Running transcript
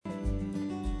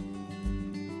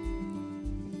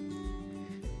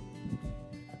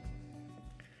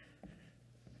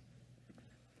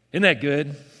Isn't that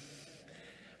good?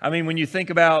 I mean, when you think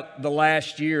about the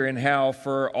last year and how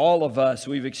for all of us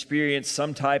we've experienced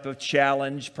some type of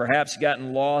challenge, perhaps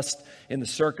gotten lost in the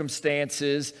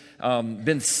circumstances,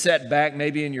 been set back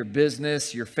maybe in your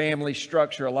business, your family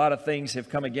structure, a lot of things have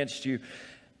come against you.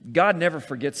 God never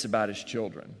forgets about His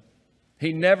children.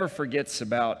 He never forgets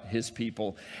about His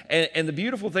people. And the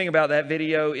beautiful thing about that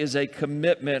video is a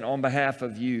commitment on behalf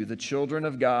of you, the children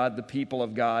of God, the people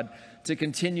of God, to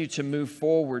continue to move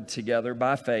forward together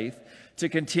by faith, to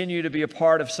continue to be a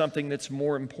part of something that's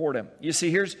more important. You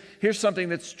see, here's something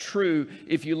that's true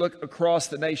if you look across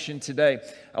the nation today.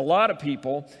 A lot of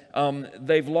people,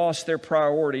 they've lost their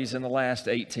priorities in the last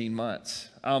 18 months.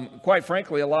 Quite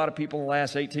frankly, a lot of people in the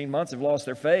last 18 months have lost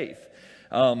their faith.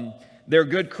 They're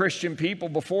good Christian people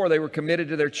before. They were committed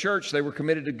to their church. They were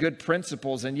committed to good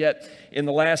principles. And yet, in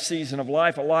the last season of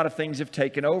life, a lot of things have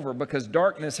taken over because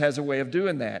darkness has a way of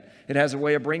doing that. It has a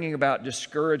way of bringing about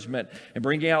discouragement and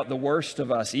bringing out the worst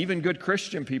of us. Even good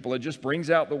Christian people, it just brings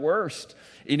out the worst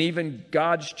in even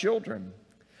God's children.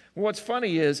 Well, what's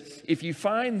funny is if you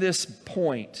find this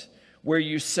point where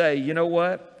you say, you know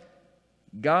what?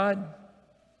 God,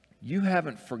 you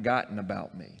haven't forgotten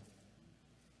about me.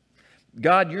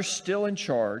 God, you're still in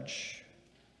charge.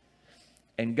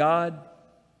 And God,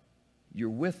 you're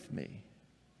with me.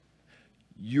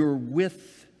 You're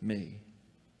with me.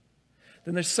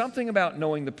 Then there's something about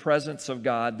knowing the presence of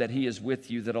God, that He is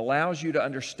with you, that allows you to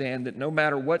understand that no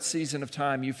matter what season of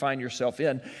time you find yourself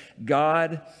in,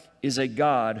 God is a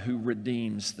God who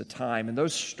redeems the time. And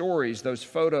those stories, those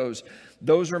photos,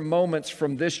 those are moments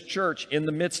from this church in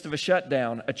the midst of a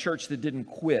shutdown, a church that didn't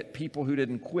quit, people who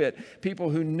didn't quit, people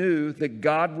who knew that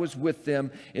God was with them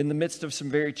in the midst of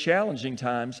some very challenging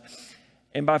times.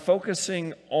 And by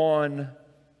focusing on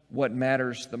what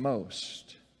matters the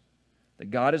most, that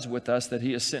God is with us, that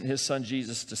He has sent His Son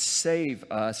Jesus to save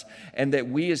us, and that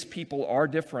we as people are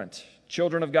different.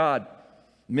 Children of God,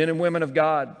 men and women of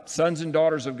God, sons and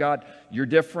daughters of God, you're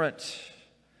different.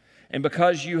 And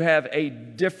because you have a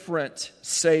different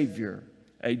Savior,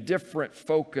 a different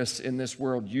focus in this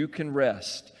world, you can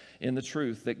rest in the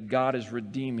truth that God is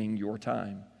redeeming your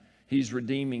time. He's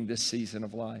redeeming this season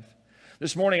of life.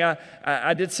 This morning,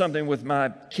 I did something with my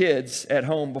kids at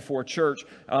home before church.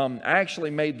 I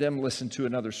actually made them listen to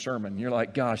another sermon. You're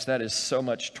like, gosh, that is so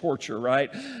much torture, right?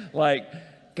 Like,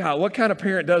 God, what kind of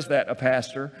parent does that? A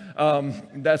pastor.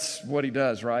 That's what he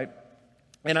does, right?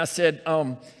 And I said,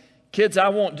 kids, I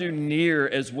won't do near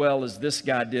as well as this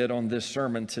guy did on this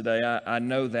sermon today. I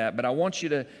know that, but I want you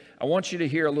to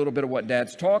hear a little bit of what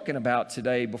Dad's talking about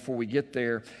today before we get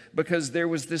there, because there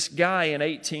was this guy in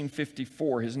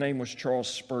 1854. His name was Charles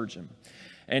Spurgeon.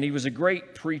 And he was a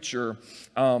great preacher,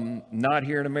 not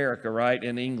here in America, right,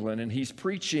 in England. And he's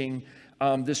preaching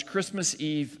this Christmas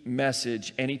Eve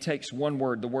message, and he takes one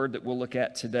word, the word that we'll look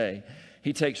at today.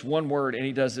 He takes one word, and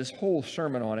he does this whole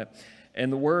sermon on it.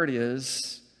 And the word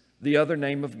is the other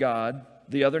name of God,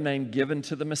 the other name given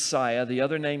to the Messiah, the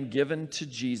other name given to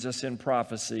Jesus in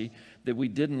prophecy that we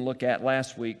didn't look at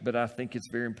last week, but I think it's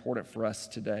very important for us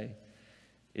today.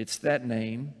 It's that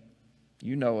name,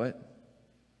 you know it,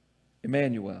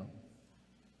 Emmanuel.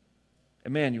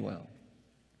 Emmanuel.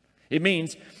 It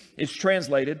means, it's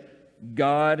translated,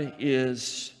 God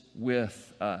is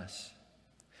with us.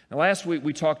 Now, last week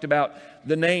we talked about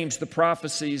the names, the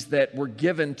prophecies that were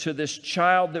given to this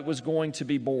child that was going to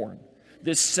be born,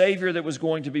 this Savior that was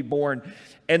going to be born.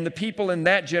 And the people in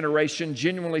that generation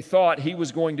genuinely thought He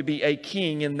was going to be a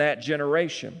king in that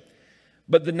generation.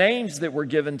 But the names that were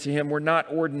given to Him were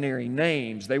not ordinary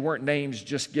names. They weren't names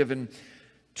just given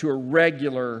to a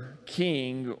regular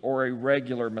king or a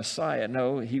regular Messiah.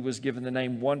 No, He was given the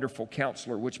name Wonderful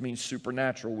Counselor, which means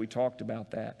supernatural. We talked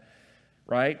about that.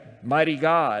 Right? Mighty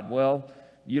God. Well,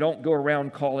 you don't go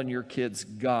around calling your kids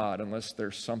God unless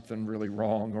there's something really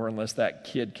wrong, or unless that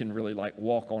kid can really like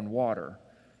walk on water,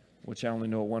 which I only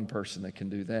know one person that can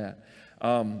do that.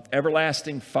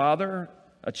 Everlasting Father,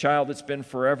 a child that's been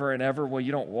forever and ever. Well,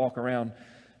 you don't walk around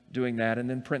doing that. And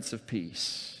then Prince of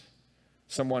Peace,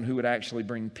 someone who would actually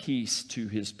bring peace to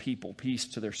His people, peace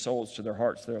to their souls, to their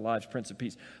hearts, to their lives, Prince of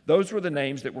Peace. Those were the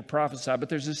names that were prophesied. But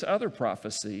there's this other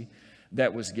prophecy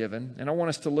that was given. And I want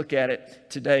us to look at it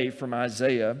today from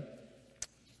Isaiah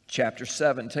chapter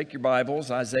 7. Take your Bibles,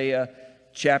 Isaiah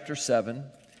chapter 7.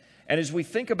 And as we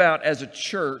think about as a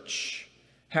church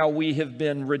how we have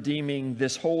been redeeming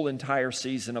this whole entire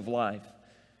season of life,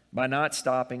 by not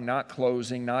stopping, not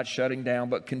closing, not shutting down,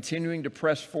 but continuing to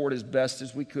press forward as best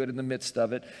as we could in the midst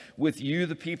of it, with you,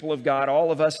 the people of God,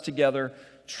 all of us together,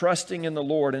 trusting in the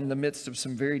Lord in the midst of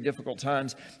some very difficult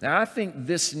times. Now, I think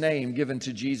this name given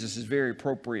to Jesus is very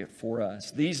appropriate for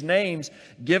us. These names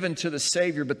given to the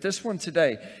Savior, but this one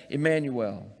today,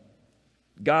 Emmanuel,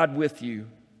 God with you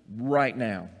right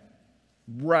now.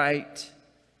 Right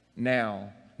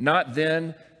now. Not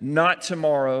then, not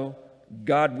tomorrow,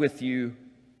 God with you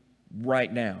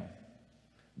right now.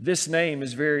 This name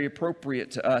is very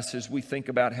appropriate to us as we think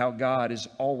about how God is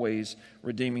always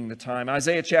redeeming the time.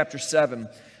 Isaiah chapter 7.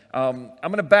 I'm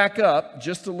going to back up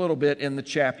just a little bit in the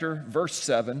chapter, verse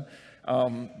 7,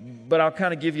 but I'll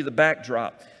kind of give you the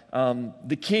backdrop.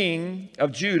 The king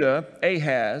of Judah,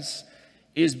 Ahaz,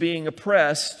 is being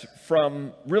oppressed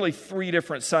from really three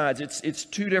different sides. It's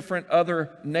two different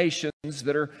other nations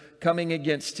that are coming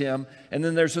against him, and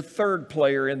then there's a third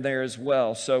player in there as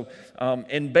well. So,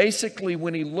 and basically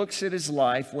when he looks at his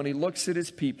life, when he looks at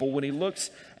his people, when he looks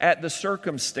at the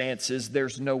circumstances,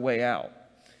 there's no way out.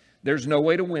 There's no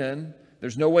way to win.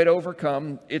 There's no way to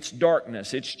overcome. It's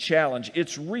darkness. It's challenge.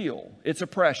 It's real. It's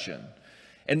oppression.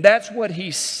 And that's what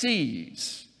he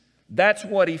sees. That's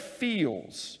what he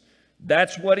feels.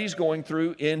 That's what he's going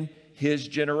through in his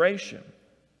generation.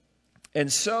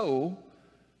 And so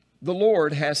the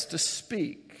Lord has to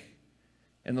speak.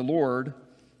 And the Lord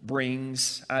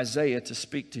brings Isaiah to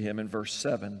speak to him in verse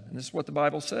 7. And this is what the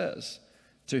Bible says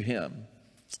to him,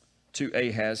 to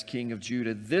Ahaz, king of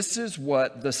Judah. This is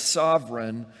what the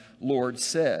sovereign Lord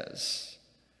says.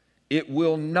 It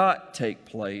will not take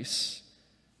place.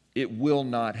 It will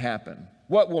not happen.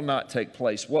 What will not take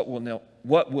place? What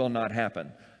will not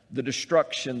happen? The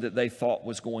destruction that they thought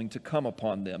was going to come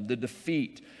upon them, the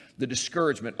defeat, the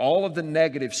discouragement, all of the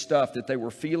negative stuff that they were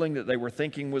feeling, that they were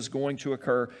thinking was going to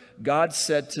occur. God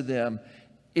said to them,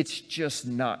 it's just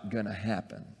not going to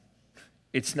happen.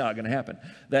 It's not going to happen.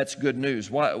 That's good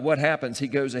news. What happens? He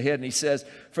goes ahead and he says,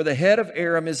 for the head of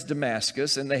Aram is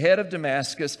Damascus, and the head of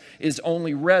Damascus is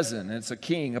only Rezin. And it's a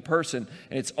king, a person,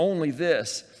 and it's only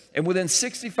this. And within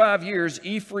 65 years,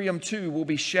 Ephraim too will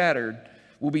be shattered,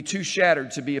 will be too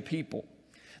shattered to be a people.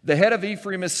 The head of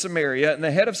Ephraim is Samaria, and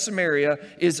the head of Samaria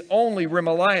is only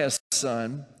Remaliah's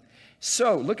son.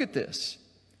 So, look at this.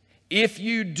 If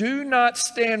you do not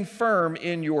stand firm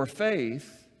in your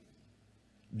faith,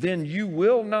 then you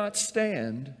will not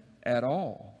stand at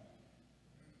all.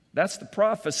 That's the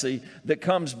prophecy that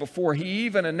comes before he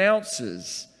even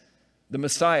announces the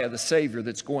Messiah, the Savior,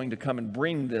 that's going to come and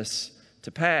bring this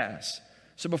to pass.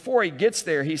 So before he gets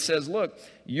there, he says, look,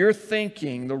 you're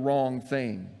thinking the wrong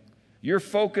thing. You're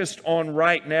focused on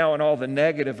right now and all the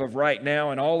negative of right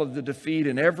now and all of the defeat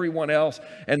and everyone else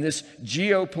and this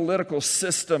geopolitical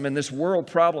system and this world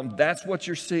problem. That's what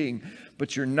you're seeing,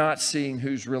 but you're not seeing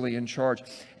who's really in charge.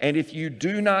 And if you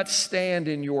do not stand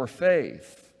in your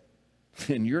faith,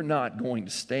 then you're not going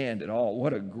to stand at all.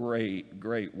 What a great,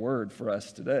 great word for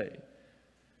us today.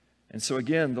 And so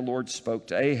again, the Lord spoke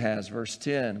to Ahaz, verse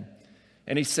 10,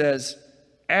 and he says,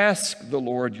 ask the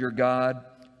Lord your God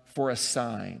for a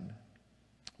sign,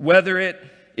 whether it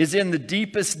is in the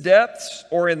deepest depths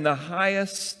or in the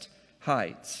highest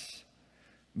heights.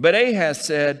 But Ahaz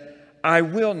said, I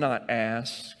will not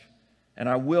ask, and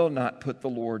I will not put the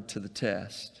Lord to the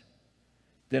test.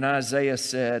 Then Isaiah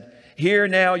said, hear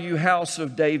now, you house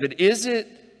of David, is it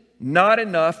not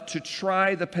enough to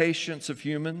try the patience of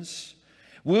humans?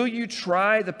 Will you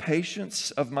try the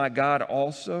patience of my God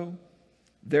also?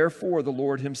 Therefore, the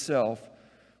Lord himself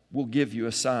will give you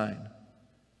a sign.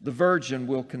 The virgin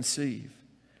will conceive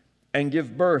and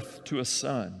give birth to a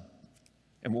son,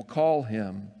 and will call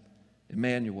him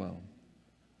Emmanuel.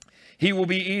 He will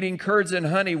be eating curds and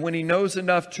honey when he knows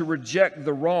enough to reject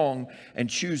the wrong and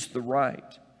choose the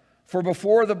right. For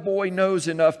before the boy knows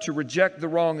enough to reject the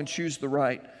wrong and choose the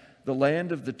right, the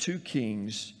land of the two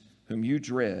kings whom you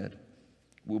dread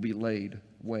will be laid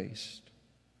waste.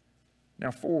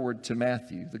 Now forward to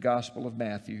Matthew, the Gospel of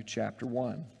Matthew, chapter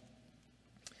 1.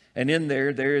 And in there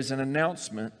is an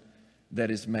announcement that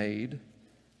is made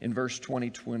in verse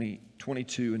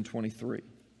 22 and 23.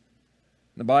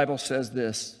 The Bible says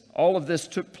this, all of this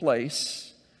took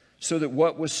place so that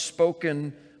what was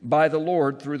spoken by the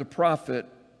Lord through the prophet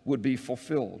would be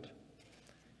fulfilled.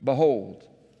 Behold,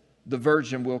 the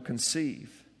virgin will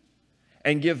conceive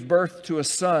and give birth to a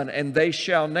son, and they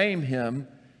shall name him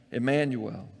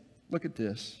Emmanuel. Look at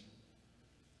this,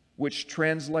 which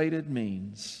translated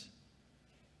means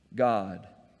God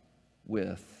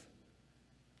with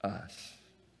us.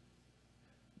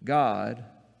 God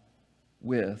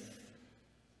with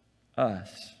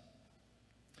us.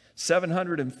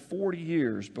 740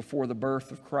 years before the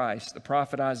birth of Christ, the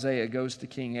prophet Isaiah goes to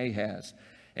King Ahaz,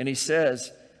 and he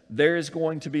says, there is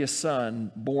going to be a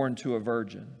son born to a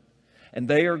virgin, and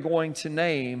they are going to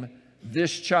name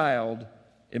this child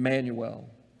Emmanuel.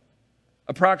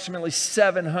 Approximately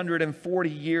 740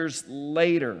 years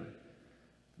later,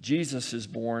 Jesus is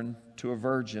born to a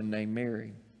virgin named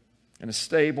Mary in a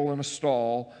stable in a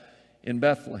stall in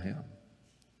Bethlehem.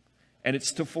 And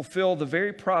it's to fulfill the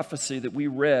very prophecy that we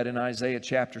read in Isaiah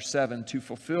chapter 7, to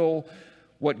fulfill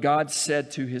what God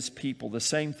said to his people, the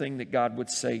same thing that God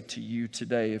would say to you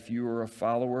today if you are a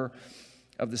follower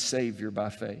of the Savior by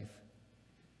faith.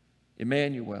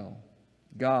 Emmanuel,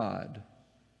 God,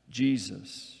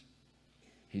 Jesus,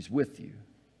 he's with you.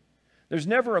 There's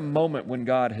never a moment when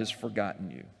God has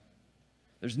forgotten you.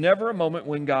 There's never a moment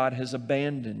when God has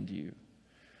abandoned you.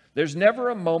 There's never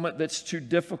a moment that's too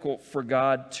difficult for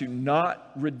God to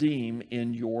not redeem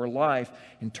in your life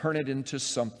and turn it into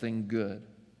something good.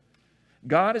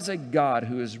 God is a God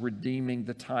who is redeeming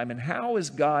the time. And how is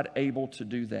God able to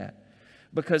do that?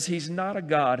 Because he's not a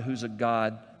God who's a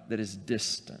God that is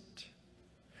distant.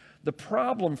 The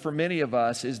problem for many of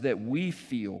us is that we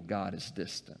feel God is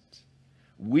distant.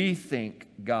 We think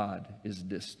God is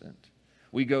distant.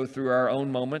 We go through our own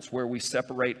moments where we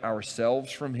separate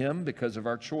ourselves from him because of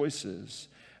our choices,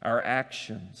 our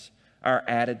actions, our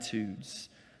attitudes,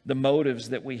 the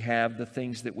motives that we have, the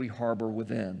things that we harbor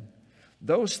within.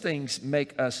 Those things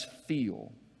make us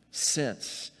feel,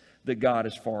 sense that God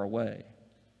is far away.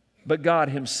 But God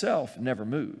himself never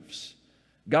moves.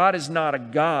 God is not a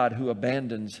God who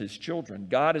abandons his children.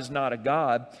 God is not a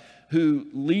God who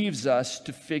leaves us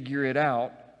to figure it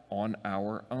out on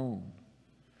our own.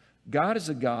 God is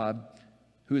a God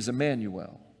who is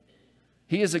Emmanuel.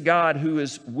 He is a God who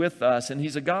is with us, and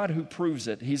he's a God who proves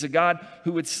it. He's a God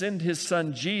who would send his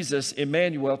son Jesus,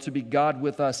 Emmanuel, to be God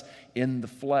with us in the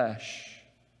flesh.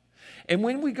 And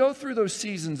when we go through those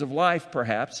seasons of life,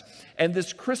 perhaps, and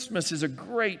this Christmas is a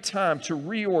great time to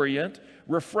reorient,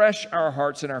 refresh our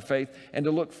hearts and our faith, and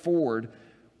to look forward,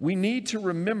 we need to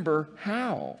remember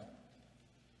how.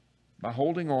 By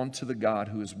holding on to the God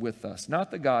who is with us,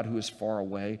 not the God who is far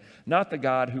away, not the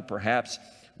God who perhaps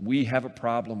we have a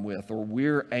problem with or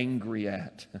we're angry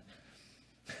at.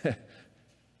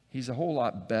 He's a whole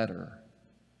lot better,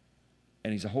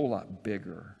 and he's a whole lot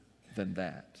bigger than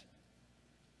that.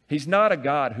 He's not a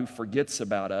God who forgets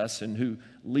about us and who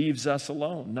leaves us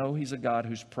alone. No, he's a God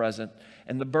who's present.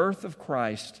 And the birth of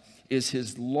Christ is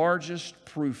his largest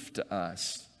proof to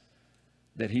us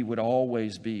that he would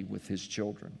always be with his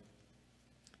children.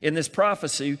 In this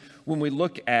prophecy, when we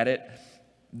look at it,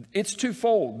 it's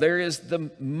twofold. There is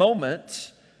the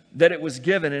moment that it was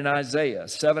given in Isaiah,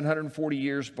 740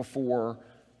 years before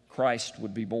Christ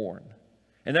would be born.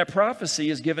 And that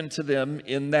prophecy is given to them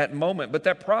in that moment. But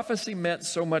that prophecy meant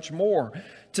so much more,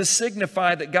 to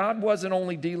signify that God wasn't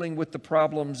only dealing with the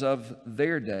problems of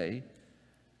their day,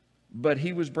 but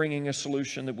he was bringing a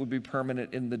solution that would be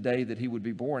permanent in the day that he would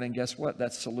be born. And guess what?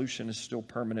 That solution is still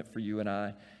permanent for you and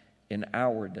I in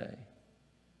our day.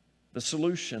 The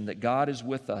solution that God is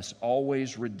with us,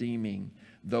 always redeeming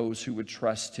those who would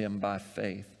trust him by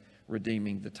faith,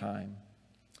 redeeming the time.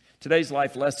 Today's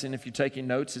life lesson, if you're taking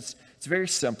notes, it's very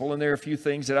simple, and there are a few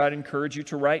things that I'd encourage you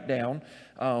to write down.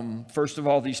 First of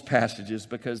all, these passages,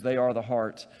 because they are the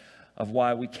heart of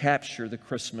why we capture the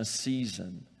Christmas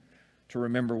season, to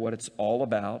remember what it's all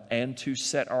about and to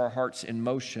set our hearts in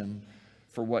motion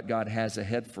for what God has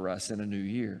ahead for us in a new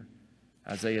year.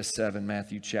 Isaiah 7,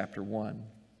 Matthew chapter 1.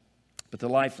 But the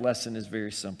life lesson is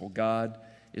very simple. God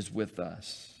is with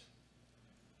us.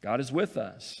 God is with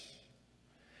us.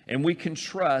 And we can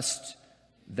trust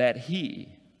that he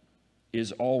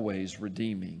is always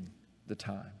redeeming the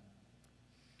time.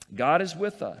 God is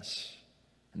with us.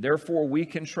 And therefore we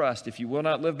can trust. If you will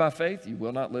not live by faith, you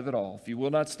will not live at all. If you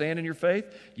will not stand in your faith,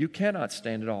 you cannot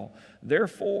stand at all.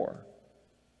 Therefore,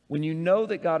 when you know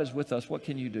that God is with us, what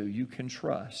can you do? You can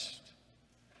trust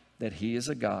that he is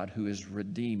a God who is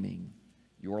redeeming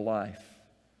your life,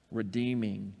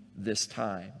 redeeming this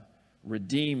time,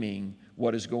 redeeming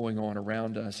what is going on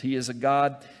around us. He is a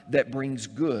God that brings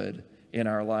good in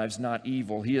our lives, not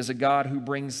evil. He is a God who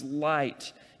brings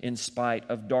light in spite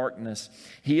of darkness.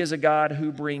 He is a God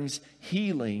who brings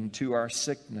healing to our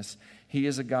sickness. He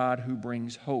is a God who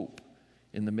brings hope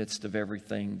in the midst of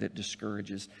everything that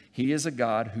discourages. He is a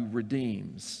God who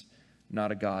redeems,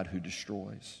 not a God who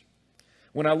destroys.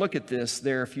 When I look at this,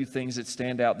 there are a few things that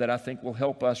stand out that I think will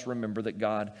help us remember that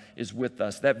God is with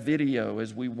us. That video,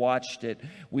 as we watched it,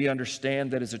 we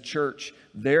understand that as a church,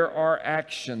 there are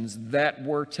actions that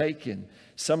were taken.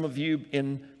 Some of you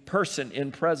in person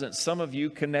in presence, some of you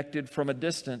connected from a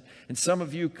distance, and some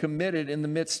of you committed in the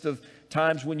midst of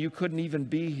times when you couldn't even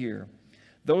be here.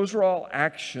 Those are all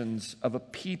actions of a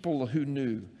people who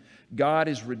knew God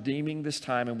is redeeming this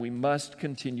time, and we must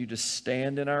continue to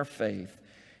stand in our faith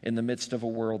in the midst of a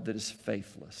world that is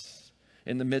faithless,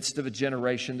 in the midst of a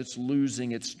generation that's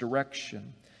losing its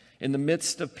direction, in the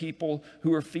midst of people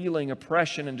who are feeling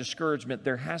oppression and discouragement.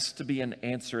 There has to be an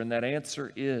answer, and that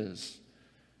answer is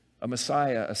a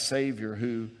Messiah, a Savior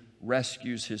who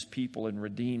rescues his people and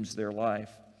redeems their life.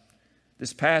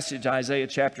 This passage, Isaiah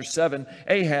chapter 7,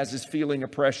 Ahaz is feeling a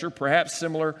pressure, perhaps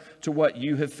similar to what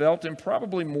you have felt, and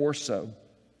probably more so.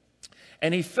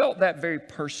 And he felt that very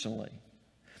personally.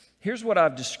 Here's what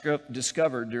I've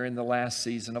discovered during the last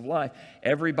season of life.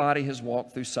 Everybody has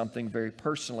walked through something very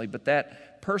personally, but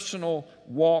that personal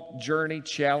walk, journey,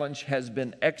 challenge has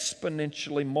been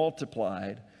exponentially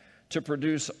multiplied to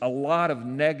produce a lot of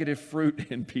negative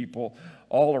fruit in people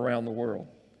all around the world.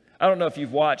 I don't know if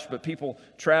you've watched, but people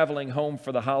traveling home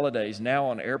for the holidays now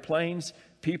on airplanes,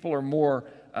 people are more,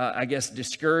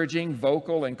 discouraging,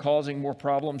 vocal, and causing more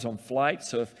problems on flights.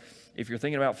 So if you're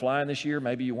thinking about flying this year,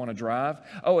 maybe you want to drive.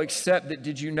 Oh, except that,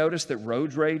 did you notice that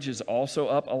road rage is also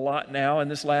up a lot now in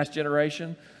this last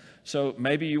generation? So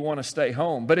maybe you want to stay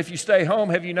home. But if you stay home,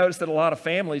 have you noticed that a lot of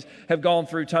families have gone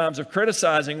through times of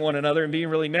criticizing one another and being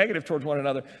really negative towards one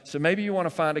another? So maybe you want to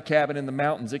find a cabin in the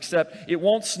mountains, except it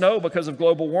won't snow because of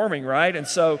global warming, right? And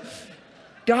so,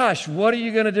 gosh, what are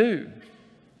you going to do?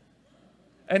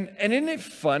 And isn't it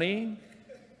funny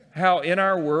how in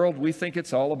our world we think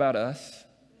it's all about us?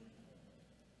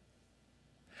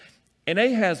 And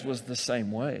Ahaz was the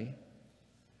same way.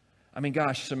 I mean,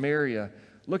 gosh, Samaria.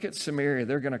 Look at Samaria.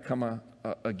 They're going to come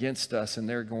against us, and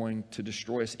they're going to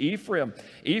destroy us.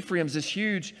 Ephraim's this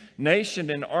huge nation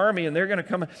and army, and they're going to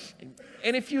come.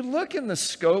 And if you look in the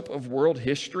scope of world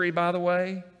history, by the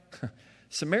way,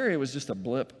 Samaria was just a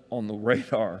blip on the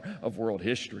radar of world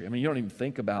history. I mean, you don't even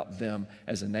think about them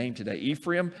as a name today.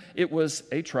 Ephraim, it was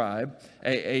a tribe,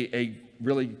 a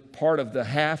really part of the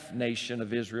half nation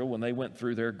of Israel when they went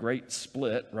through their great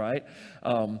split, right?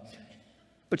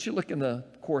 But you look in the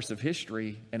course of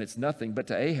history, and it's nothing, but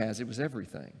to Ahaz, it was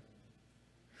everything.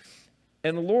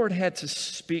 And the Lord had to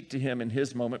speak to him in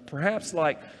his moment, perhaps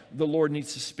like the Lord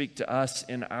needs to speak to us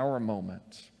in our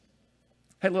moment.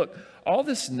 Hey, look, all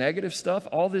this negative stuff,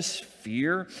 all this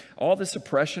fear, all this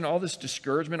oppression, all this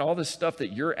discouragement, all this stuff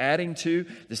that you're adding to,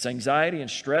 this anxiety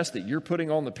and stress that you're putting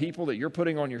on the people, that you're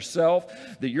putting on yourself,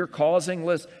 that you're causing,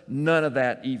 none of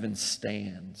that even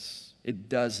stands. It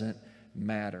doesn't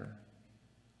matter.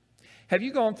 Have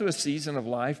you gone through a season of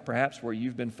life, perhaps, where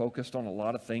you've been focused on a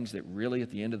lot of things that really, at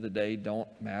the end of the day, don't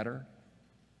matter?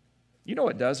 You know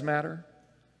what does matter?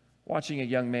 Watching a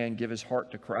young man give his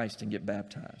heart to Christ and get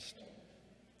baptized.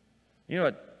 You know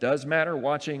what does matter?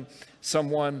 Watching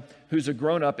someone who's a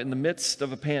grown-up in the midst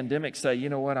of a pandemic say, you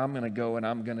know what, I'm going to go and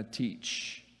I'm going to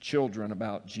teach children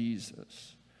about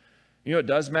Jesus. You know what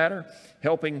does matter?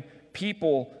 Helping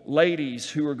people, ladies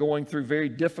who are going through very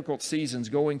difficult seasons,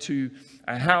 going to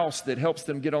a house that helps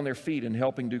them get on their feet and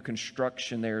helping do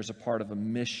construction there as a part of a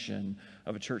mission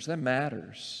of a church. That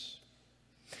matters.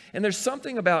 And there's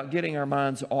something about getting our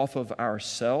minds off of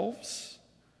ourselves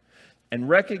and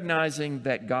recognizing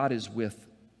that God is with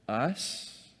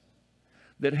us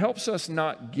that helps us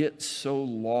not get so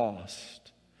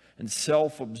lost and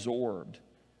self-absorbed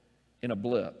in a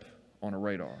blip on a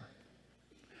radar.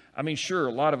 I mean, sure,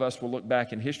 a lot of us will look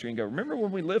back in history and go, remember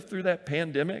when we lived through that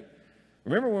pandemic?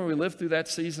 Remember when we lived through that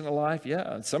season of life?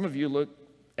 Yeah, and some of you look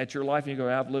at your life and you go,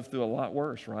 I've lived through a lot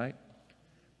worse, right?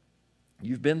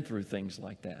 You've been through things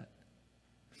like that.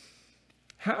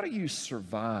 How do you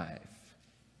survive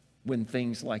when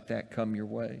things like that come your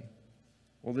way?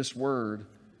 Well, this word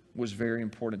was very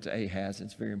important to Ahaz.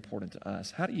 It's very important to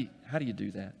us. How do you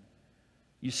do that?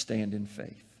 You stand in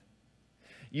faith.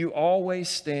 You always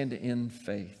stand in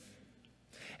faith.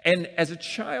 And as a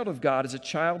child of God, as a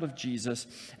child of Jesus,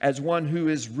 as one who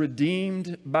is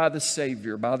redeemed by the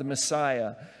Savior, by the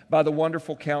Messiah, by the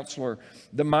wonderful Counselor,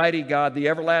 the mighty God, the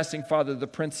everlasting Father, the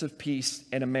Prince of Peace,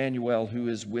 and Emmanuel, who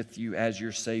is with you as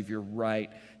your Savior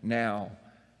right now.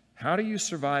 How do you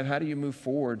survive? How do you move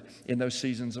forward in those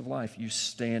seasons of life? You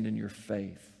stand in your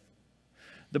faith.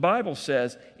 The Bible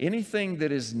says anything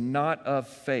that is not of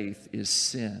faith is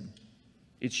sin.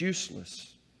 It's useless.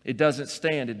 It doesn't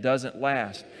stand. It doesn't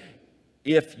last.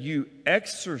 If you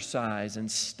exercise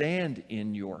and stand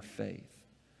in your faith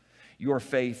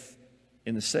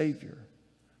in the Savior,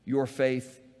 your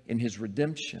faith in His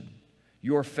redemption,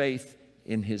 your faith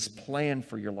in His plan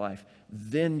for your life,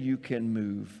 then you can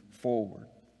move forward.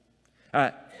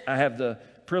 I have the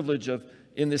privilege of,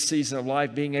 in this season of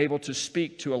life, being able to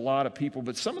speak to a lot of people.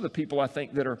 But some of the people I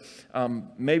think that are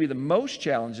maybe the most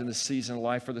challenged in this season of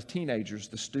life are the teenagers,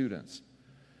 the students.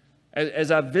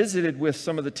 As I've visited with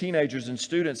some of the teenagers and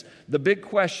students, the big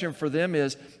question for them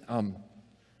is,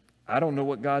 I don't know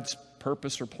what God's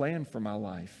purpose or plan for my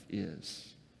life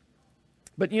is.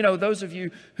 But you know, those of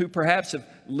you who perhaps have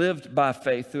lived by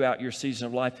faith throughout your season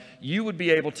of life, you would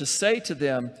be able to say to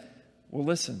them, well,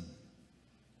 listen,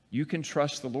 you can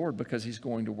trust the Lord because He's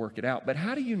going to work it out. But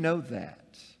how do you know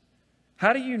that?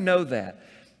 How do you know that?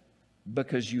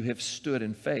 Because you have stood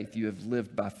in faith. You have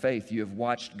lived by faith. You have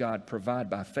watched God provide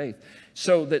by faith.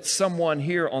 So that someone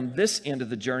here on this end of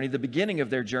the journey, the beginning of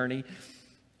their journey,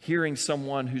 hearing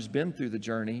someone who's been through the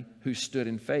journey, who stood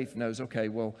in faith, knows, okay,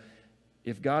 well,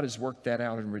 if God has worked that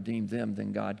out and redeemed them,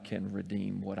 then God can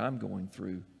redeem what I'm going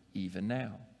through even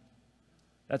now.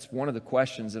 That's one of the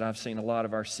questions that I've seen a lot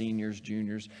of our seniors,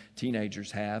 juniors,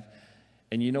 teenagers have.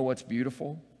 And you know what's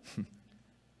beautiful?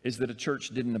 Is that a church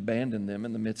didn't abandon them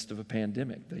in the midst of a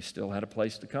pandemic. They still had a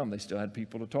place to come. They still had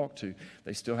people to talk to.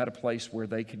 They still had a place where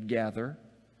they could gather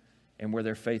and where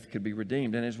their faith could be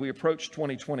redeemed. And as we approach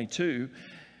 2022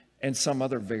 and some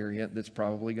other variant that's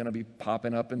probably going to be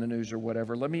popping up in the news or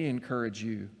whatever, let me encourage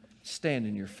you, stand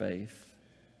in your faith.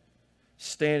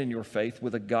 Stand in your faith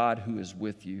with a God who is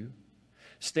with you.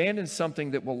 Stand in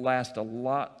something that will last a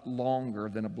lot longer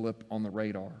than a blip on the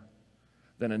radar,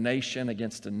 than a nation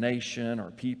against a nation or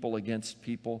people against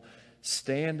people.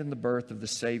 Stand in the birth of the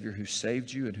Savior who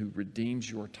saved you and who redeems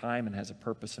your time and has a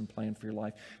purpose and plan for your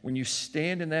life. When you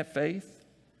stand in that faith,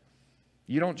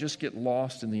 you don't just get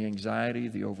lost in the anxiety,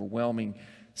 the overwhelming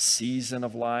season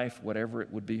of life, whatever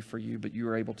it would be for you, but you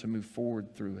are able to move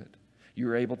forward through it. You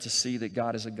are able to see that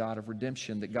God is a God of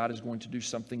redemption, that God is going to do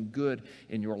something good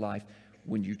in your life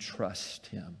when you trust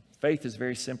Him. Faith is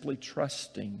very simply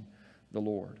trusting the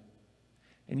Lord.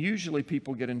 And usually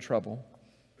people get in trouble.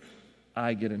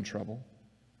 I get in trouble.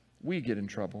 We get in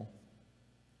trouble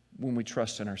when we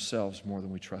trust in ourselves more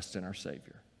than we trust in our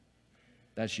Savior.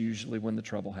 That's usually when the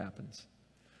trouble happens.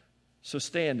 So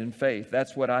stand in faith.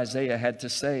 That's what Isaiah had to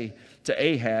say to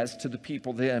Ahaz, to the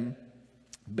people then,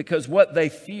 because what they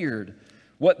feared,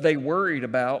 what they worried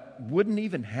about wouldn't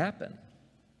even happen.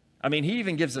 I mean, he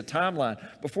even gives a timeline.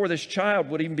 Before this child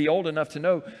would even be old enough to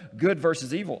know good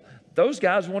versus evil, those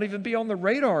guys won't even be on the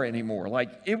radar anymore. Like,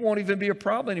 it won't even be a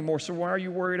problem anymore. So why are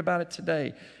you worried about it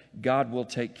today? God will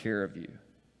take care of you.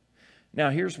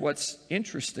 Now, here's what's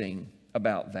interesting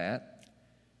about that,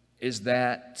 is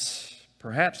that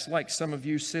perhaps like some of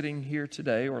you sitting here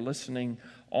today or listening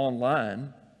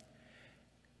online,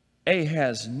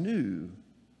 Ahaz knew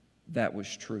that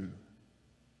was true,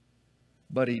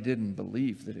 but he didn't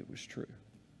believe that it was true.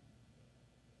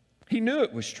 He knew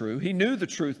it was true. He knew the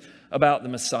truth about the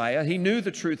Messiah. He knew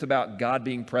the truth about God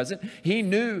being present. He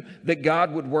knew that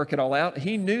God would work it all out.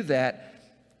 He knew that,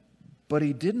 but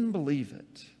he didn't believe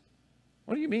it.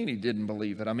 What do you mean he didn't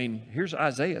believe it? I mean, here's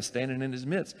Isaiah standing in his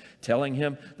midst, telling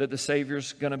him that the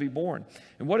Savior's going to be born.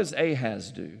 And what does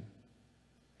Ahaz do?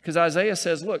 Because Isaiah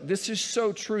says, look, this is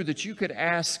so true that you could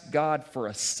ask God for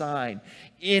a sign,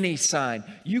 any sign.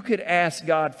 You could ask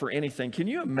God for anything. Can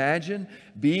you imagine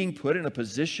being put in a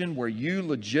position where you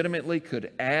legitimately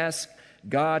could ask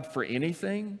God for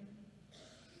anything?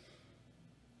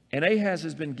 And Ahaz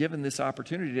has been given this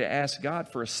opportunity to ask God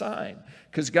for a sign,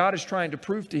 because God is trying to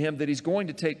prove to him that He's going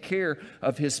to take care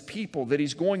of His people, that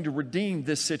He's going to redeem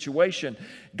this situation.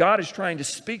 God is trying to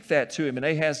speak that to him, and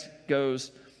Ahaz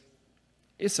goes,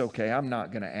 it's okay, I'm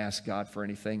not going to ask God for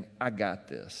anything. I got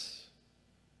this.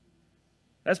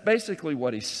 That's basically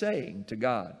what he's saying to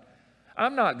God.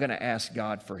 I'm not going to ask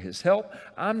God for His help.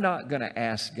 I'm not going to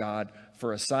ask God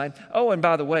for a sign. Oh, and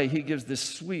by the way, he gives this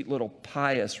sweet little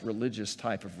pious religious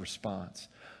type of response.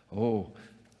 Oh,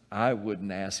 I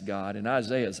wouldn't ask God. And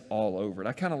Isaiah's all over it.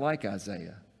 I kind of like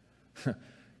Isaiah,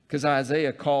 because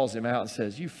Isaiah calls him out and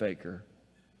says, you faker.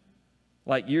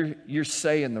 Like you're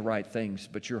saying the right things,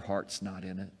 but your heart's not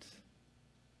in it.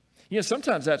 You know,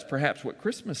 sometimes that's perhaps what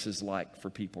Christmas is like for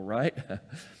people, right?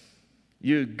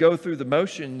 You go through the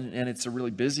motion and it's a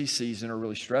really busy season or a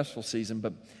really stressful season,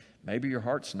 but maybe your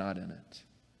heart's not in it.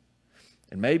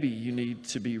 And maybe you need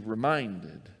to be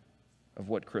reminded of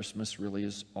what Christmas really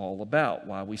is all about,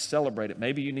 why we celebrate it.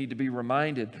 Maybe you need to be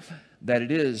reminded that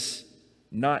it is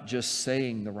not just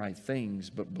saying the right things,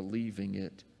 but believing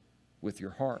it with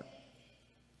your heart.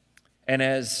 And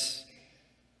as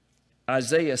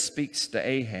Isaiah speaks to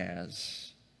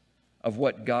Ahaz of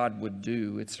what God would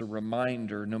do, it's a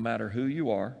reminder, no matter who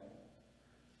you are,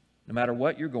 no matter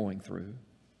what you're going through,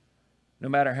 no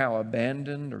matter how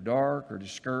abandoned or dark or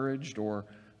discouraged or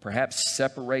perhaps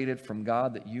separated from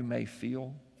God that you may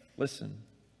feel. Listen,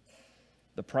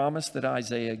 the promise that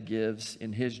Isaiah gives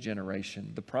in his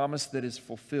generation, the promise that is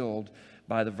fulfilled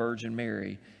by the Virgin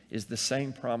Mary, is the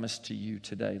same promise to you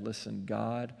today. Listen,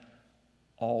 God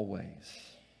always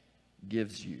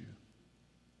gives you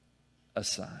a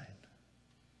sign.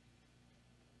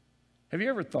 Have you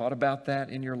ever thought about that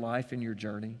in your life, in your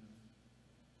journey?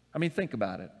 I mean, think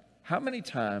about it. How many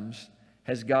times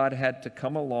has God had to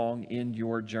come along in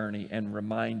your journey and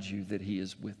remind you that He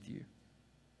is with you?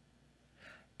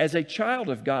 As a child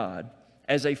of God,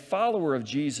 as a follower of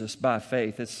Jesus by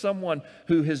faith, as someone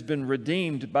who has been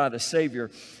redeemed by the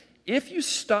Savior, if you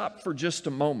stop for just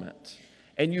a moment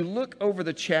and you look over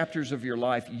the chapters of your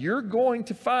life, you're going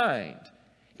to find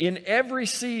in every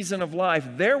season of life,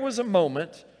 there was a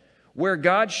moment where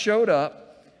God showed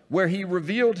up, where He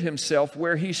revealed Himself,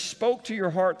 where He spoke to your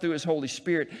heart through His Holy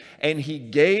Spirit, and He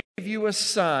gave you a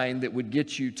sign that would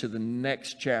get you to the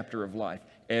next chapter of life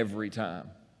every time.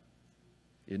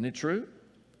 Isn't it true?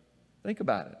 Think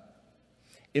about it.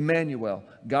 Emmanuel,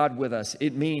 God with us.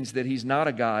 It means that He's not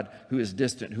a God who is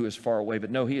distant, who is far away,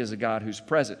 but no, He is a God who's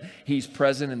present. He's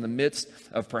present in the midst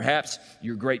of perhaps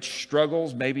your great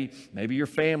struggles. Maybe your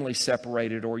family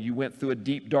separated, or you went through a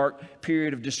deep, dark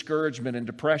period of discouragement and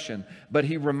depression. But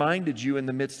He reminded you in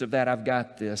the midst of that, I've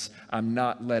got this. I'm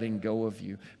not letting go of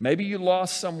you. Maybe you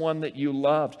lost someone that you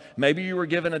loved. Maybe you were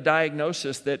given a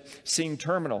diagnosis that seemed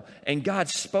terminal. And God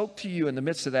spoke to you in the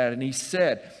midst of that, and He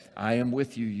said, I am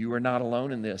with you. You are not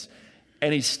alone in this.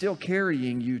 And He's still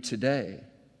carrying you today.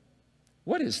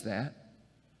 What is that?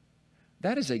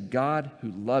 That is a God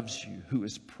who loves you, who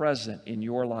is present in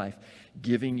your life,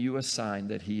 giving you a sign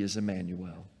that He is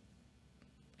Emmanuel.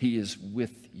 He is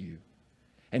with you.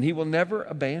 And He will never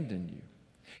abandon you.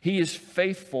 He is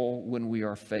faithful when we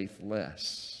are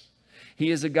faithless. He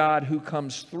is a God who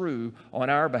comes through on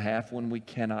our behalf when we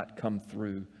cannot come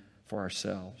through for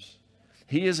ourselves.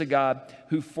 He is a God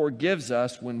who forgives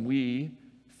us when we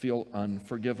feel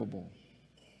unforgivable.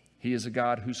 He is a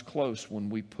God who's close when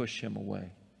we push Him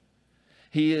away.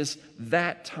 He is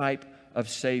that type of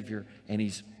Savior, and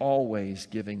He's always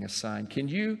giving a sign. Can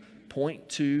you point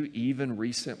to, even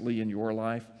recently in your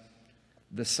life,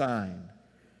 the sign,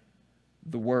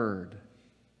 the word,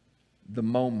 the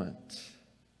moment,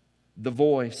 the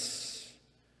voice,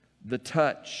 the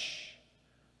touch,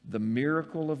 the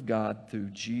miracle of God through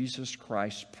Jesus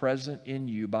Christ present in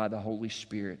you by the Holy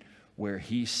Spirit, where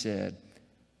He said,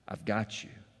 I've got you.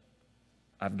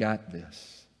 I've got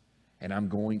this. And I'm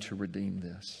going to redeem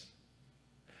this.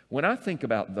 When I think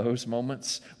about those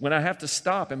moments, when I have to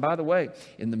stop, and by the way,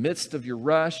 in the midst of your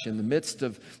rush, in the midst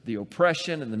of the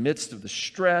oppression, in the midst of the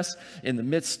stress, in the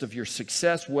midst of your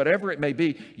success, whatever it may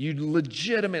be, you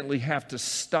legitimately have to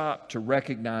stop to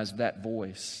recognize that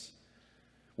voice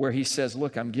where He says,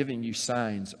 look, I'm giving you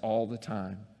signs all the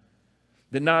time.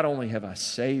 That not only have I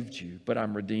saved you, but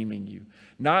I'm redeeming you.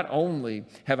 Not only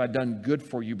have I done good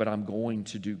for you, but I'm going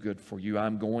to do good for you.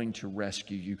 I'm going to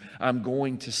rescue you. I'm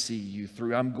going to see you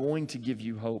through. I'm going to give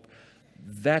you hope.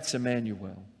 That's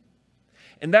Emmanuel.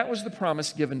 And that was the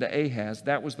promise given to Ahaz.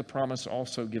 That was the promise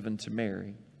also given to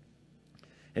Mary.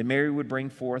 And Mary would bring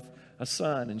forth a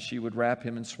son, and she would wrap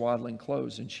him in swaddling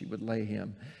clothes, and she would lay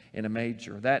him in a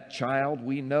manger. That child,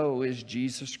 we know, is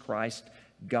Jesus Christ,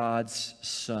 God's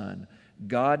Son.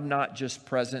 God not just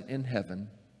present in heaven,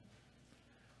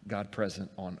 God present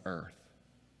on earth.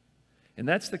 And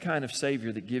that's the kind of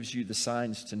Savior that gives you the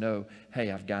signs to know,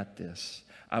 hey, I've got this.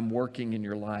 I'm working in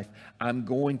your life. I'm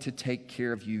going to take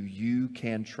care of you. You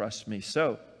can trust me.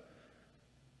 So,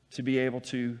 to be able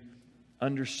to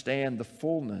understand the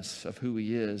fullness of who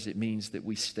He is, it means that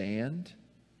we stand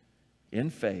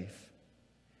in faith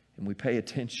and we pay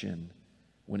attention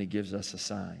when He gives us a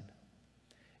sign.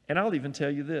 And I'll even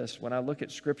tell you this. When I look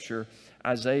at Scripture,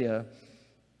 Isaiah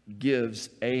gives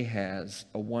Ahaz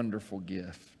a wonderful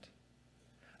gift.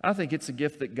 I think it's a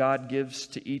gift that God gives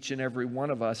to each and every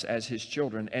one of us as His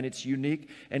children. And it's unique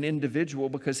and individual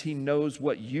because He knows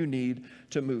what you need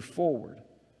to move forward.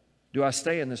 Do I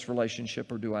stay in this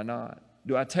relationship or do I not?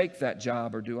 Do I take that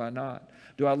job or do I not?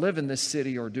 Do I live in this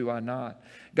city or do I not?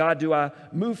 God, do I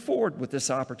move forward with this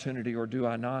opportunity or do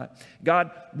I not?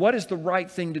 God, what is the right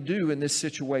thing to do in this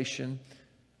situation,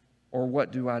 or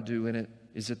what do I do in it?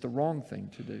 Is it the wrong thing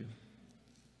to do?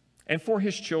 And for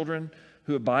His children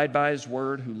who abide by His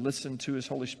word, who listen to His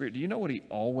Holy Spirit, do you know what He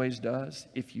always does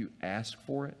if you ask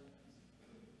for it?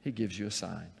 He gives you a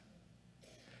sign.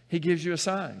 He gives you a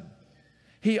sign.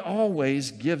 He always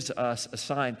gives us a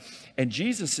sign. And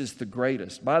Jesus is the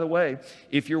greatest. By the way,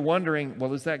 if you're wondering,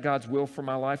 well, is that God's will for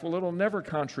my life? Well, it'll never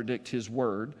contradict His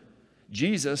word.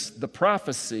 Jesus, the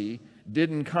prophecy,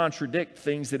 didn't contradict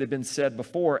things that had been said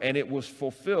before, and it was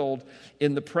fulfilled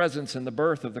in the presence and the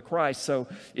birth of the Christ. So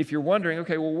if you're wondering,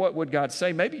 okay, well, what would God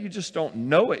say? Maybe you just don't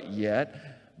know it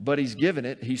yet, but He's given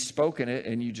it, He's spoken it,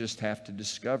 and you just have to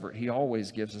discover it. He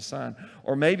always gives a sign.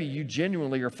 Or maybe you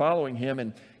genuinely are following Him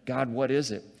and, God, what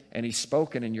is it? And He's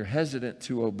spoken and you're hesitant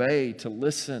to obey, to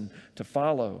listen, to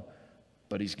follow,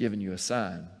 but He's given you a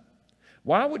sign.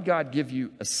 Why would God give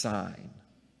you a sign?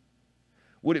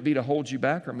 Would it be to hold you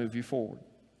back or move you forward?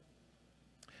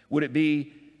 Would it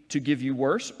be to give you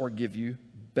worse or give you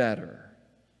better?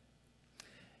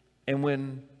 And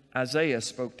when Isaiah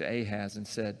spoke to Ahaz and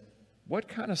said, what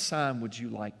kind of sign would you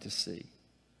like to see?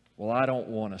 Well, I don't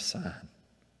want a sign.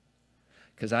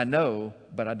 Because I know,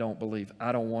 but I don't believe.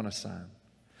 I don't want a sign.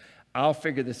 I'll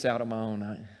figure this out on my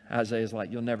own. Isaiah's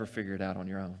like, you'll never figure it out on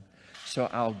your own. So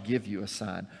I'll give you a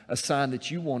sign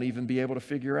that you won't even be able to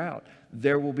figure out.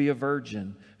 There will be a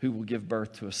virgin who will give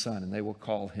birth to a son, and they will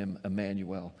call him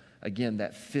Emmanuel. Again,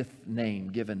 that fifth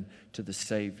name given to the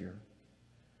Savior.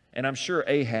 And I'm sure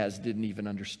Ahaz didn't even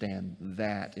understand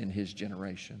that in his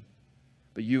generation.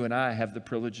 But you and I have the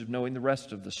privilege of knowing the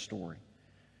rest of the story.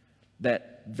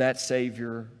 That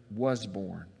Savior was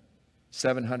born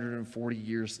 740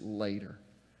 years later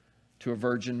to a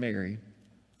Virgin Mary,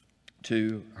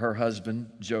 to her husband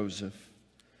Joseph,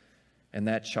 and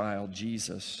that child,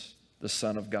 Jesus, the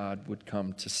Son of God, would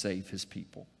come to save His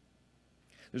people.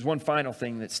 There's one final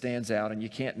thing that stands out, and you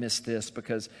can't miss this,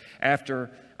 because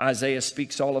after Isaiah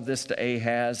speaks all of this to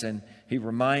Ahaz and he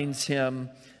reminds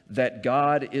him that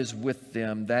God is with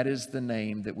them, that is the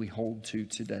name that we hold to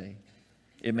today,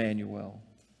 Emmanuel.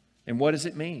 And what does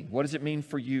it mean? What does it mean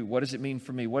for you? What does it mean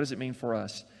for me? What does it mean for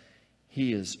us?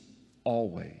 He is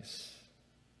always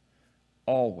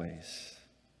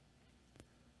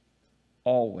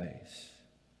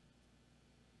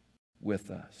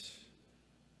with us.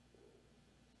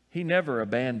 He never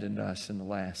abandoned us in the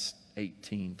last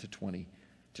 18 to 20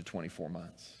 to 24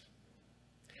 months.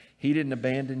 He didn't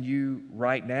abandon you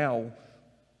right now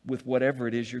with whatever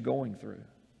it is you're going through.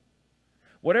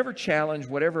 Whatever challenge,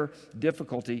 whatever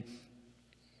difficulty,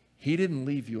 He didn't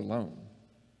leave you alone.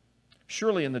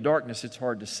 Surely in the darkness it's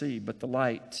hard to see, but the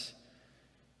light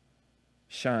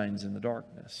shines in the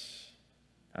darkness.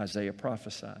 Isaiah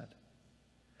prophesied.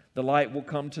 The light will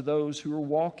come to those who are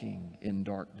walking in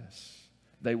darkness.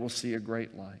 They will see a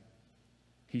great light.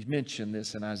 He mentioned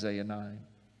this in Isaiah 9.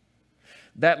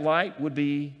 That light would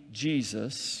be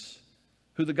Jesus,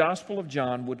 who the Gospel of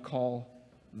John would call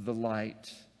the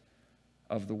light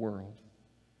of the world.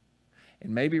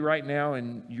 And maybe right now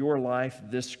in your life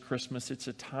this Christmas, it's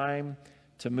a time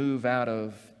to move out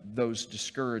of those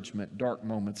discouragement, dark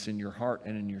moments in your heart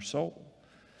and in your soul,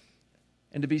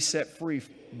 and to be set free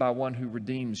by one who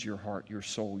redeems your heart, your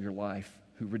soul, your life,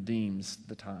 who redeems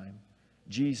the time.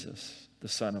 Jesus, the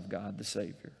Son of God, the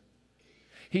Savior.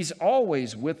 He's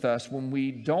always with us when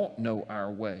we don't know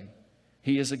our way.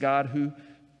 He is a God who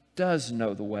does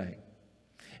know the way.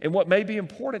 And what may be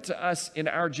important to us in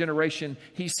our generation,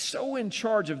 He's so in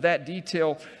charge of that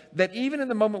detail that even in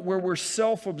the moment where we're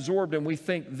self-absorbed and we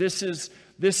think this is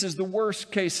the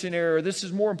worst case scenario, this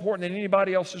is more important than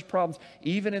anybody else's problems,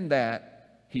 even in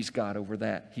that, He's God over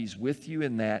that. He's with you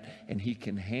in that, and He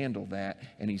can handle that,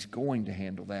 and He's going to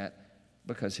handle that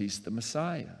because He's the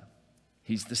Messiah.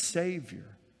 He's the Savior.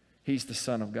 He's the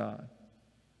Son of God.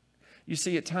 You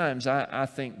see, at times I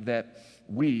think that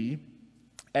we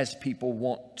as people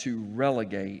want to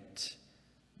relegate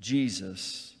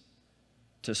Jesus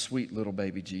to sweet little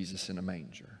baby Jesus in a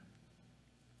manger.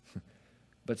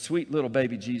 But sweet little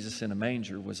baby Jesus in a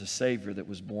manger was a Savior that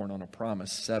was born on a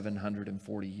promise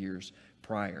 740 years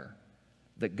prior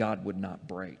that God would not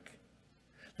break,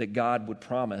 that God would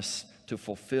promise to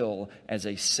fulfill as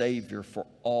a Savior for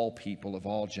all people of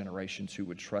all generations who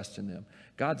would trust in them.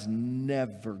 God's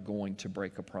never going to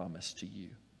break a promise to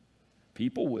you.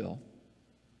 People will.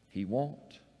 He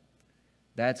won't.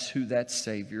 That's who that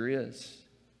Savior is.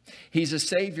 He's a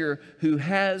Savior who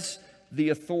has the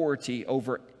authority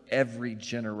over every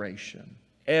generation.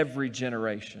 Every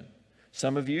generation.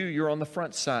 Some of you, you're on the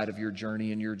front side of your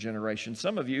journey in your generation.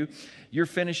 Some of you, you're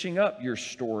finishing up your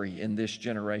story in this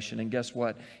generation. And guess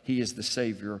what? He is the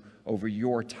Savior over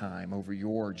your time, over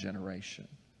your generation.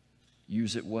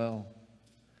 Use it well.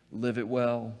 Live it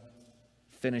well.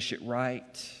 Finish it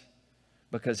right.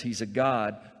 Because He's a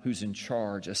God who's in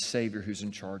charge, a Savior who's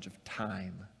in charge of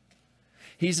time.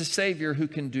 He's a Savior who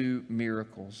can do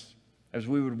miracles. As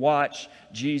we would watch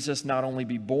Jesus not only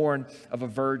be born of a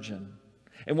virgin,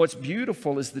 And what's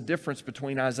beautiful is the difference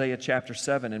between Isaiah chapter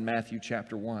 7 and Matthew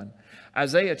chapter 1.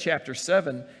 Isaiah chapter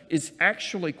 7 is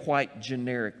actually quite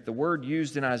generic. The word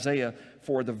used in Isaiah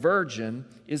for the virgin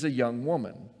is a young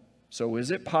woman. So is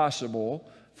it possible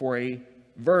for a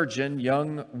virgin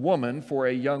young woman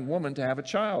to have a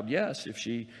child? Yes, if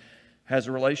she has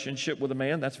a relationship with a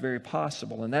man, that's very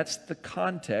possible. And that's the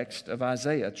context of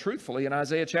Isaiah. Truthfully, in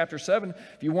Isaiah chapter 7,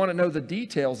 if you want to know the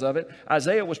details of it,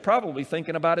 Isaiah was probably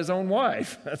thinking about his own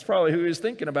wife. That's probably who he was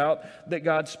thinking about that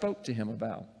God spoke to him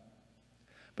about.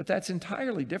 But that's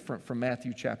entirely different from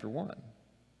Matthew chapter 1,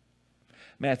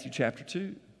 Matthew chapter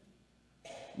 2,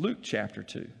 Luke chapter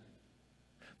 2.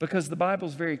 Because the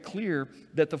Bible's very clear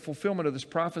that the fulfillment of this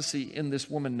prophecy in this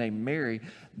woman named Mary,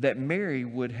 that Mary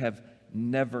would have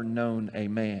never known a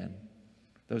man.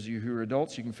 Those of you who are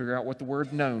adults, you can figure out what the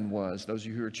word known was. Those of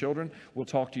you who are children, we'll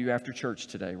talk to you after church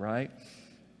today, right?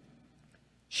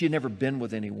 She had never been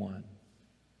with anyone.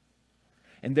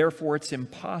 And therefore, it's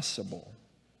impossible.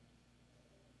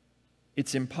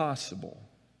 It's impossible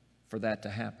for that to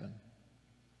happen.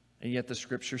 And yet the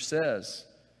Scripture says,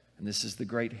 and this is the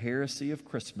great heresy of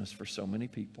Christmas for so many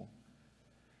people,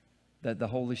 that the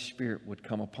Holy Spirit would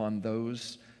come upon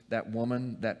those, that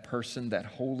woman, that person, that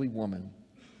holy woman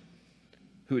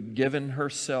who had given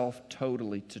herself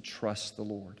totally to trust the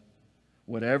Lord.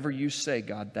 Whatever you say,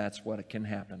 God, that's what can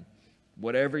happen.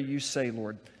 Whatever you say,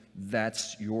 Lord,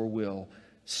 that's your will.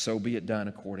 So be it done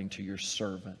according to your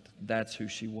servant. That's who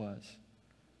she was.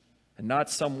 And not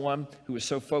someone who was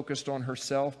so focused on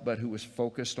herself, but who was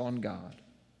focused on God.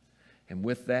 And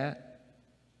with that,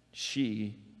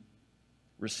 she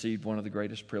received one of the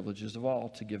greatest privileges of all,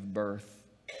 to give birth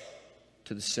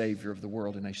to the Savior of the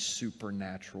world in a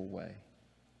supernatural way.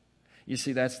 You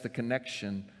see, that's the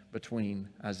connection between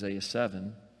Isaiah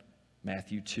 7,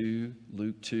 Matthew 2,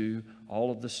 Luke 2,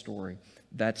 all of the story.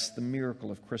 That's the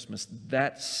miracle of Christmas.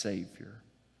 That Savior,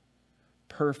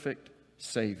 perfect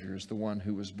Savior, is the one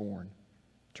who was born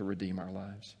to redeem our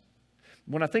lives.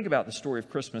 When I think about the story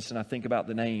of Christmas and I think about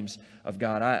the names of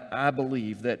God, I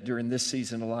believe that during this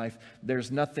season of life,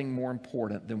 there's nothing more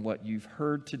important than what you've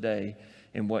heard today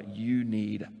and what you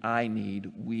need, I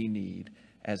need, we need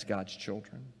as God's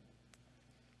children.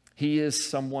 He is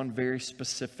someone very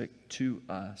specific to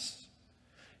us.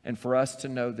 And for us to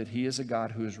know that He is a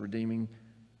God who is redeeming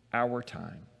our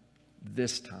time,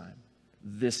 this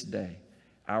day,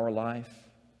 our life,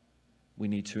 we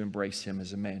need to embrace Him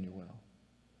as Emmanuel,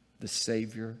 the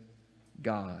Savior,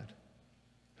 God,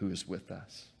 who is with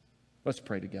us. Let's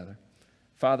pray together.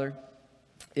 Father,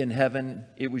 in heaven,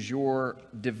 it was your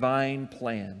divine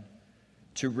plan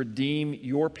to redeem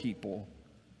your people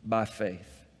by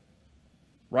faith.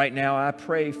 Right now, I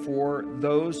pray for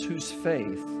those whose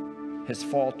faith has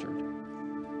faltered,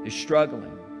 is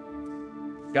struggling.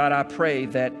 God, I pray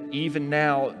that even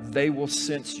now they will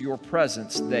sense your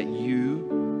presence, that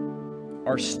you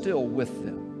are still with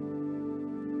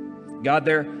them. God,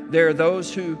 there are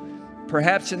those who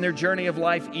perhaps in their journey of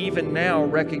life even now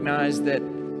recognize that,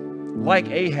 like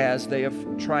Ahaz, they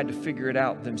have tried to figure it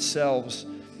out themselves.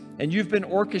 And you've been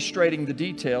orchestrating the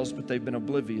details, but they've been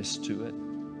oblivious to it.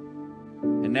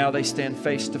 And now they stand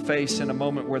face to face in a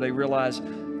moment where they realize,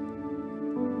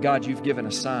 God, you've given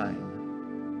a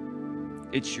sign.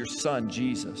 It's your Son,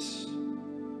 Jesus,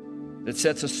 that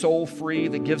sets a soul free,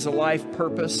 that gives a life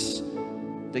purpose,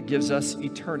 that gives us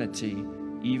eternity,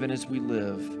 even as we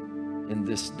live in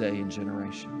this day and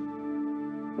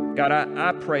generation. God,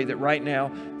 I pray that right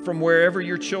now, from wherever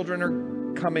your children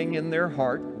are coming in their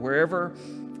heart, wherever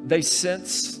they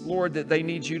sense, Lord, that they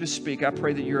need you to speak, I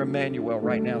pray that you're Emmanuel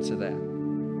right now to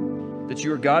that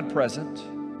you are God present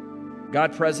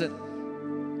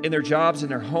in their jobs, in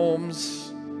their homes,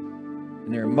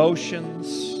 in their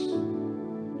emotions,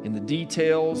 in the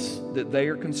details that they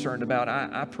are concerned about.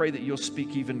 I pray that you'll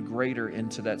speak even greater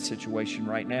into that situation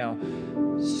right now,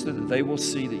 so that they will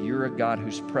see that you're a God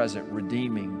who's present,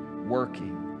 redeeming,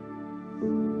 working.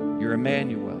 You're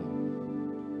Emmanuel.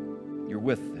 You're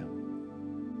with them.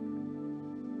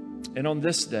 And on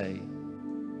this day,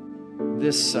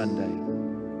 this Sunday,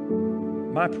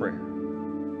 my prayer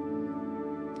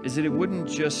is that it wouldn't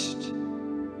just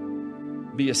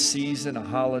be a season, a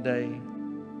holiday,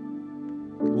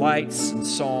 lights and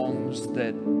songs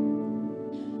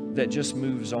that just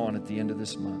moves on at the end of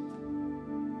this month.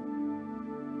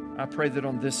 I pray that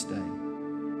on this day,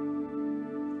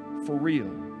 for real,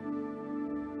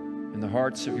 in the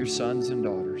hearts of your sons and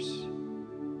daughters,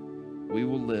 we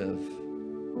will live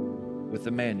with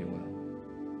Emmanuel.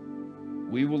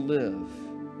 We will live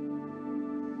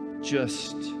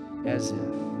just as if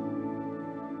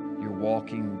you're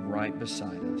walking right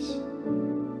beside us,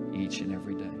 each and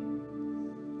every day.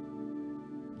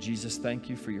 Jesus, thank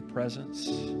you for your presence.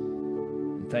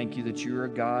 And thank you that you're a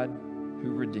God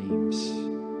who redeems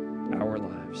our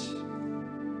lives.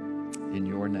 In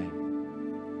your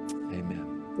name, amen.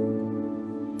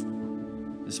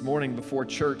 This morning before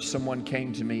church, someone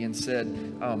came to me and said,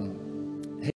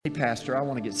 hey, Pastor, I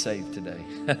want to get saved today.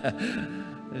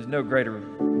 There's no greater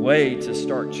way to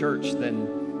start church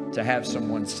than to have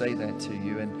someone say that to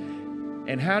you.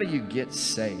 And how do you get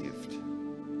saved?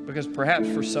 Because perhaps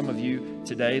for some of you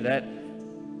today,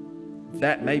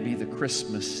 that may be the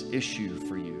Christmas issue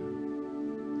for you.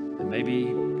 It may be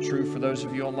true for those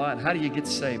of you online. How do you get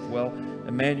saved? Well,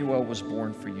 Emmanuel was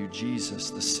born for you.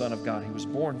 Jesus, the Son of God, he was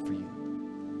born for you.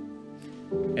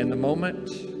 And the moment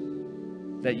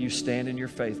that you stand in your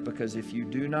faith, because if you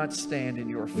do not stand in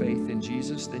your faith in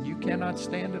Jesus, then you cannot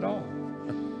stand at all.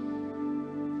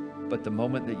 But the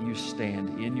moment that you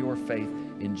stand in your faith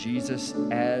in Jesus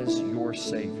as your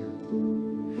Savior,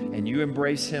 and you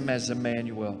embrace him as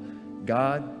Emmanuel,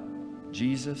 God,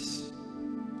 Jesus,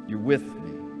 you're with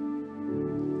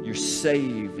me. You're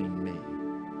saving me.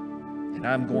 And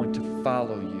I'm going to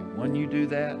follow you. When you do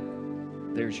that,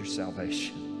 there's your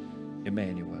salvation,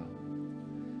 Emmanuel.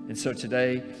 And so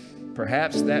today,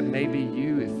 perhaps that may be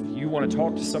you. If you want to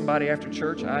talk to somebody after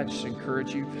church, I just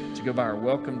encourage you to go by our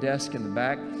welcome desk in the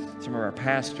back. Some of our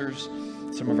pastors,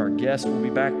 some of our guests will be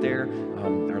back there,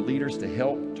 our leaders to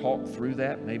help talk through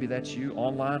that. Maybe that's you.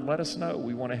 Online, let us know.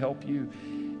 We want to help you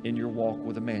in your walk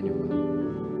with Emmanuel.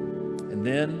 And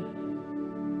then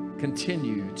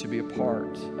continue to be a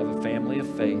part of a family of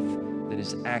faith that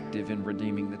is active in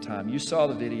redeeming the time. You saw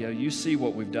the video. You see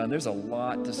what we've done. There's a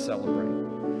lot to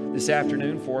celebrate. This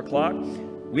afternoon, 4 o'clock,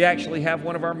 we actually have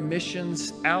one of our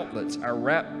missions outlets, our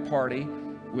wrap party,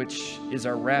 which is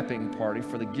our wrapping party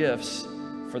for the gifts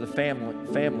for the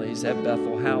families at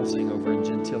Bethel Housing over in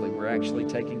Gentilly. We're actually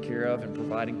taking care of and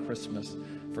providing Christmas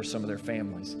for some of their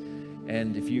families.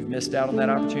 And if you've missed out on that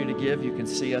opportunity to give, you can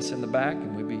see us in the back,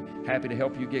 and we'd be happy to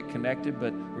help you get connected.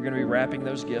 But we're going to be wrapping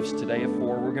those gifts today at 4.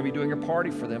 We're going to be doing a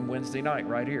party for them Wednesday night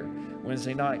right here.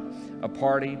 Wednesday night, a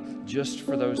party just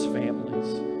for those families.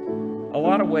 A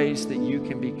lot of ways that you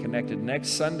can be connected.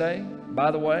 Next Sunday,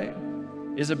 by the way,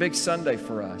 is a big Sunday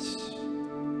for us.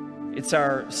 It's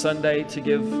our Sunday to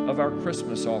give of our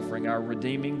Christmas offering, our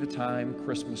Redeeming the Time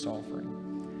Christmas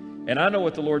offering. And I know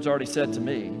what the Lord's already said to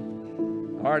me.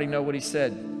 I already know what he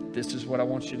said. This is what I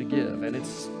want you to give. And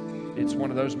it's one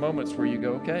of those moments where you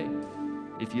go, okay,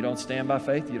 if you don't stand by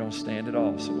faith, you don't stand at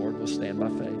all. So Lord, we'll stand by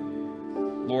faith.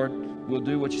 Lord, we'll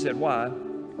do what you said. Why?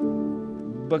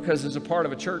 Because as a part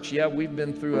of a church, yeah, we've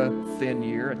been through a thin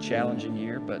year, a challenging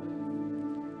year, but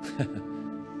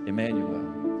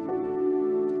Emmanuel,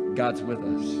 God's with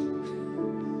us.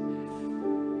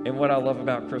 And what I love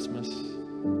about Christmas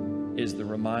is the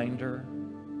reminder,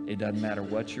 it doesn't matter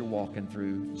what you're walking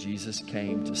through, Jesus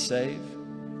came to save,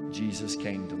 Jesus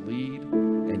came to lead,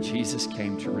 and Jesus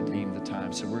came to redeem the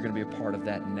time. So we're going to be a part of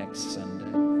that next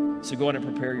Sunday. So go ahead and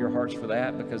prepare your hearts for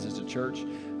that, because as a church,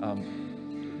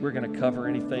 we're going to cover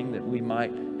anything that we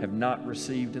might have not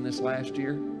received in this last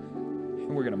year.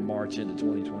 And we're going to march into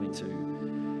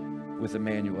 2022 with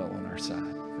Emmanuel on our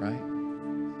side, right?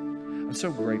 I'm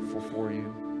so grateful for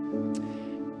you.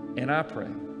 And I pray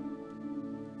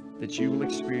that you will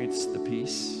experience the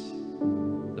peace,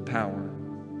 the power,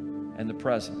 and the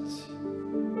presence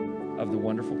of the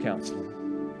wonderful Counselor,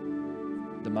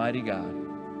 the mighty God,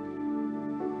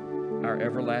 our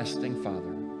everlasting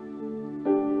Father,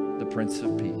 the Prince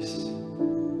of Peace,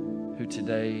 who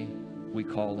today we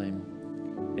call him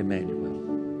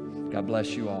Emmanuel. God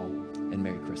bless you all, and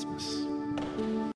Merry Christmas.